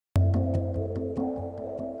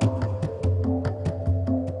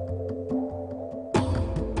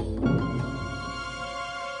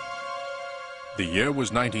The year was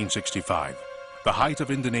 1965, the height of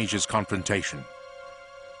Indonesia's confrontation.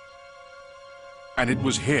 And it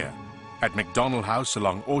was here, at McDonald House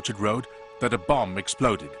along Orchard Road, that a bomb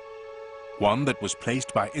exploded. One that was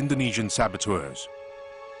placed by Indonesian saboteurs.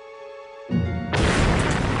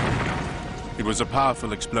 It was a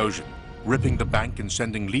powerful explosion, ripping the bank and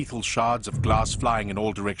sending lethal shards of glass flying in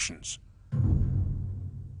all directions.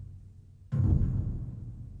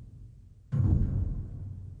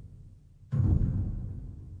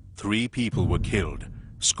 Three people were killed,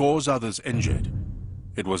 scores others injured.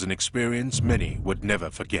 It was an experience many would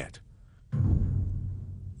never forget.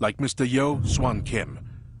 Like Mr. Yo Swan Kim,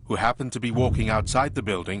 who happened to be walking outside the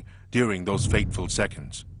building during those fateful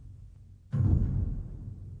seconds.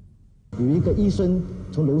 有一个医生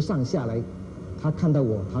从楼上下来，他看到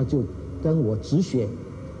我，他就跟我止血，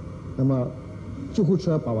那么救护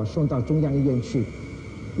车把我送到中央医院去。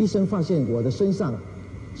医生发现我的身上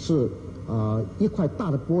是一块大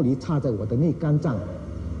的玻璃插在我的内肝脏，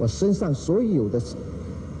我身上所有的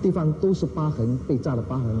地方都是疤痕，被炸的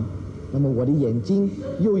疤痕。那么我的眼睛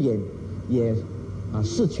右眼也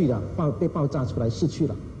逝去了，被爆炸出来逝去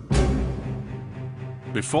了。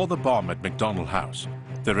Before the bomb at McDonald House,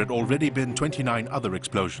 there had already been 29 other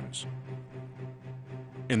explosions.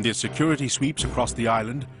 In their security sweeps across the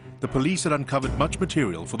island, the police had uncovered much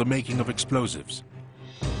material for the making of explosives.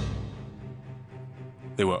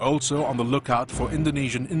 They were also on the lookout for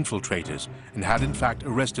Indonesian infiltrators and had in fact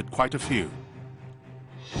arrested quite a few.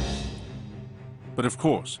 But of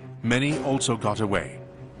course, many also got away.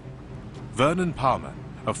 Vernon Palmer,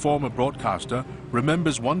 a former broadcaster,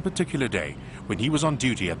 remembers one particular day when he was on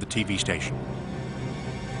duty at the TV station.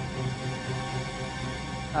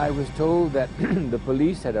 I was told that the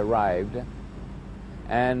police had arrived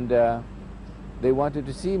and they wanted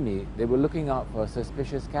to see me. They were looking out for a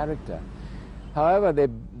suspicious character. However,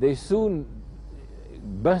 they soon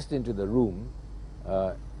burst into the room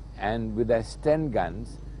and with their Sten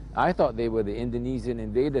guns. I thought they were the Indonesian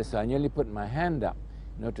invaders, so I nearly put my hand up,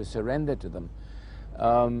 to surrender to them.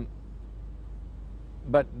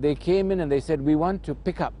 But they came in and they said, we want to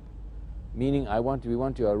pick up, meaning we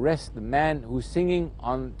want to arrest the man who's singing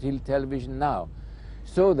on television now.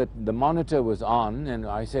 So that the monitor was on, and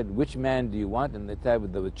I said, which man do you want? And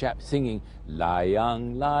the chap singing,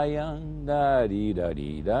 Layang, Layang, da-dee,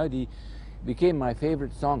 da-dee, da-dee, became my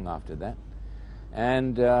favorite song after that.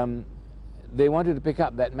 And they wanted to pick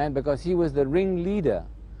up that man because he was the ringleader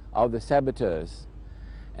of the saboteurs.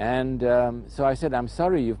 And so I said, I'm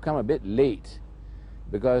sorry, you've come a bit late,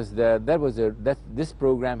 because this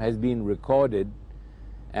program has been recorded,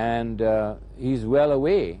 and he's well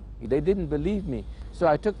away. They didn't believe me. So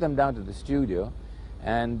I took them down to the studio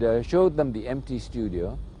and showed them the empty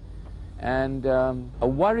studio. And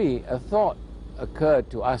a thought occurred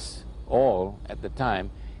to us all at the time.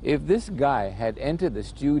 If this guy had entered the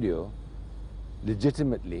studio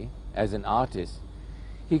legitimately as an artist,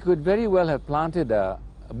 he could very well have planted a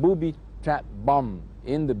booby trap bomb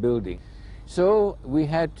in the building. So we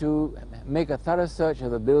had to make a thorough search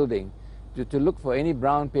of the building to look for any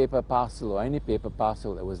brown paper parcel or any paper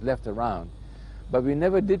parcel that was left around. But we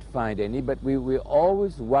never did find any, but we were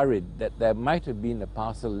always worried that there might have been a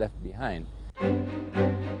parcel left behind.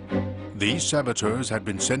 These saboteurs had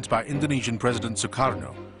been sent by Indonesian President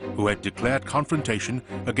Sukarno, who had declared confrontation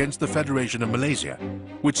against the Federation of Malaysia,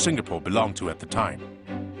 which Singapore belonged to at the time.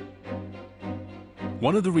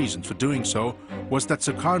 One of the reasons for doing so was that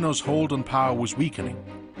Sukarno's hold on power was weakening.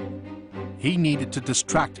 He needed to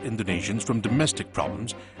distract Indonesians from domestic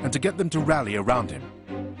problems and to get them to rally around him.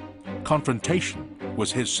 Confrontation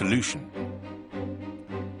was his solution.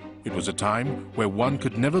 It was a time where one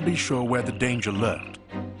could never be sure where the danger lurked.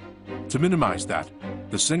 To minimize that,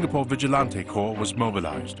 the Singapore Vigilante Corps was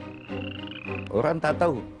mobilized. Orang tak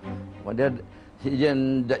tahu.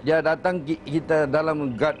 Dia datang kita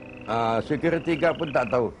dalam guard, security guard pun tak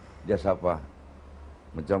tahu dia siapa.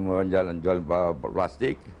 Macam orang jalan jual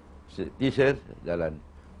plastik, t-shirt jalan.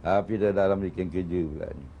 Tapi dia dalam bikin kerja pula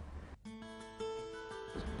ni.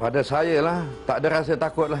 Pada saya lah, tak ada rasa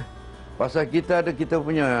takut lah. Pasal kita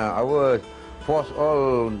punya our force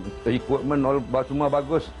all equipment all semua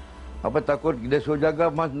bagus. Apa takut dia suruh jaga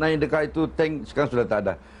mas naik dekat itu tank sekarang sudah tak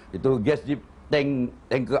ada. Itu gas jeep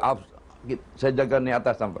tanker up. Saya jaga naik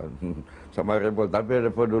atas sampai sama rebel. Tapi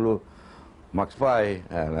rebel dulu Max 5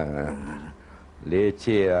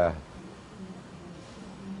 leceh lah.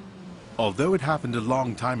 Although it happened a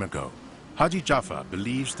long time ago, Haji Jafar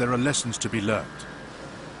believes there are lessons to be learned.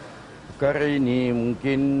 Perkara ini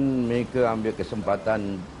mungkin mereka ambil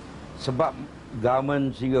kesempatan sebab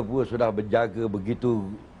government Singapura sudah berjaga begitu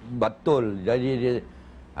betul. Jadi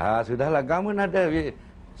Sudahlah, government ada,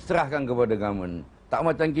 serahkan kepada government. Tak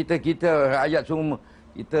macam kita rakyat semua,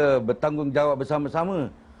 kita bertanggungjawab bersama-sama.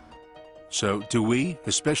 So, do we,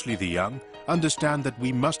 especially the young, understand that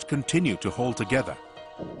we must continue to hold together?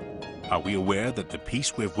 Are we aware that the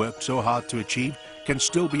peace we've worked so hard to achieve can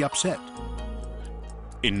still be upset?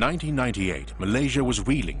 In 1998, Malaysia was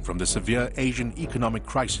reeling from the severe Asian economic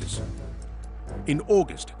crisis. In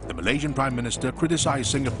August, the Malaysian Prime Minister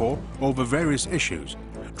criticized Singapore over various issues,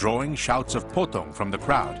 drawing shouts of potong from the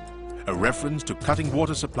crowd, a reference to cutting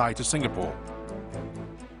water supply to Singapore.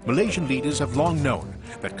 Malaysian leaders have long known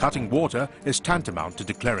that cutting water is tantamount to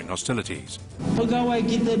declaring hostilities. Pegawai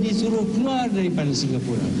kita disuruh keluar daripada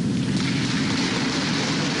Singapura.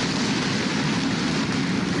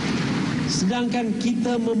 Sedangkan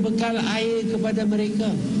kita membekal air kepada mereka.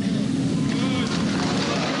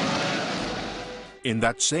 In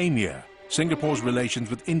that same year, Singapore's relations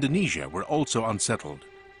with Indonesia were also unsettled.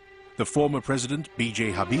 The former president,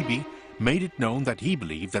 B.J. Habibie, made it known that he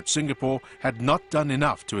believed that Singapore had not done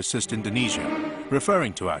enough to assist Indonesia,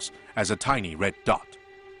 referring to us as a tiny red dot.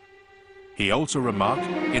 He also remarked,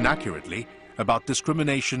 inaccurately, about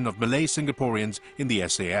discrimination of Malay Singaporeans in the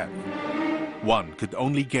SAF. One could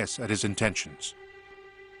only guess at his intentions.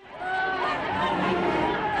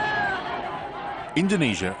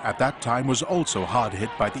 Indonesia at that time was also hard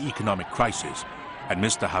hit by the economic crisis, and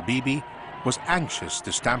Mr. Habibie was anxious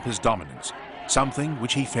to stamp his dominance, something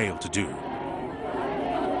which he failed to do.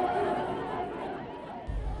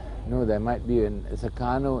 No, there might be a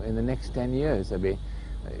Sukarno in the next 10 years. I mean,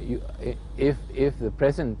 if the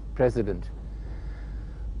present president,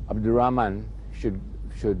 Abdul Rahman, should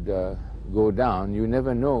go down, you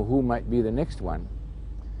never know who might be the next one.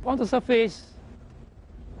 On the surface,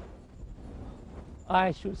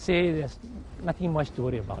 I should say there's nothing much to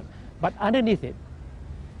worry about. But underneath it,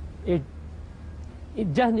 it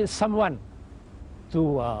just needs someone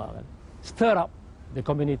to stir up the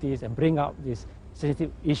communities and bring out these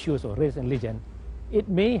sensitive issues of race and religion. It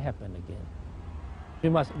may happen again. We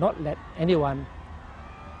must not let anyone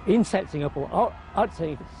inside Singapore or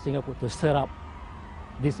outside Singapore to stir up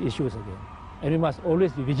these issues again. And we must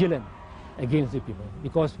always be vigilant against the people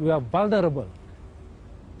because we are vulnerable.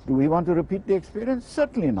 Do we want to repeat the experience?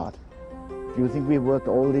 Certainly not. Do you think we worked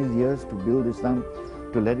all these years to build Islam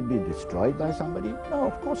to let it be destroyed by somebody? No,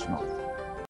 of course not.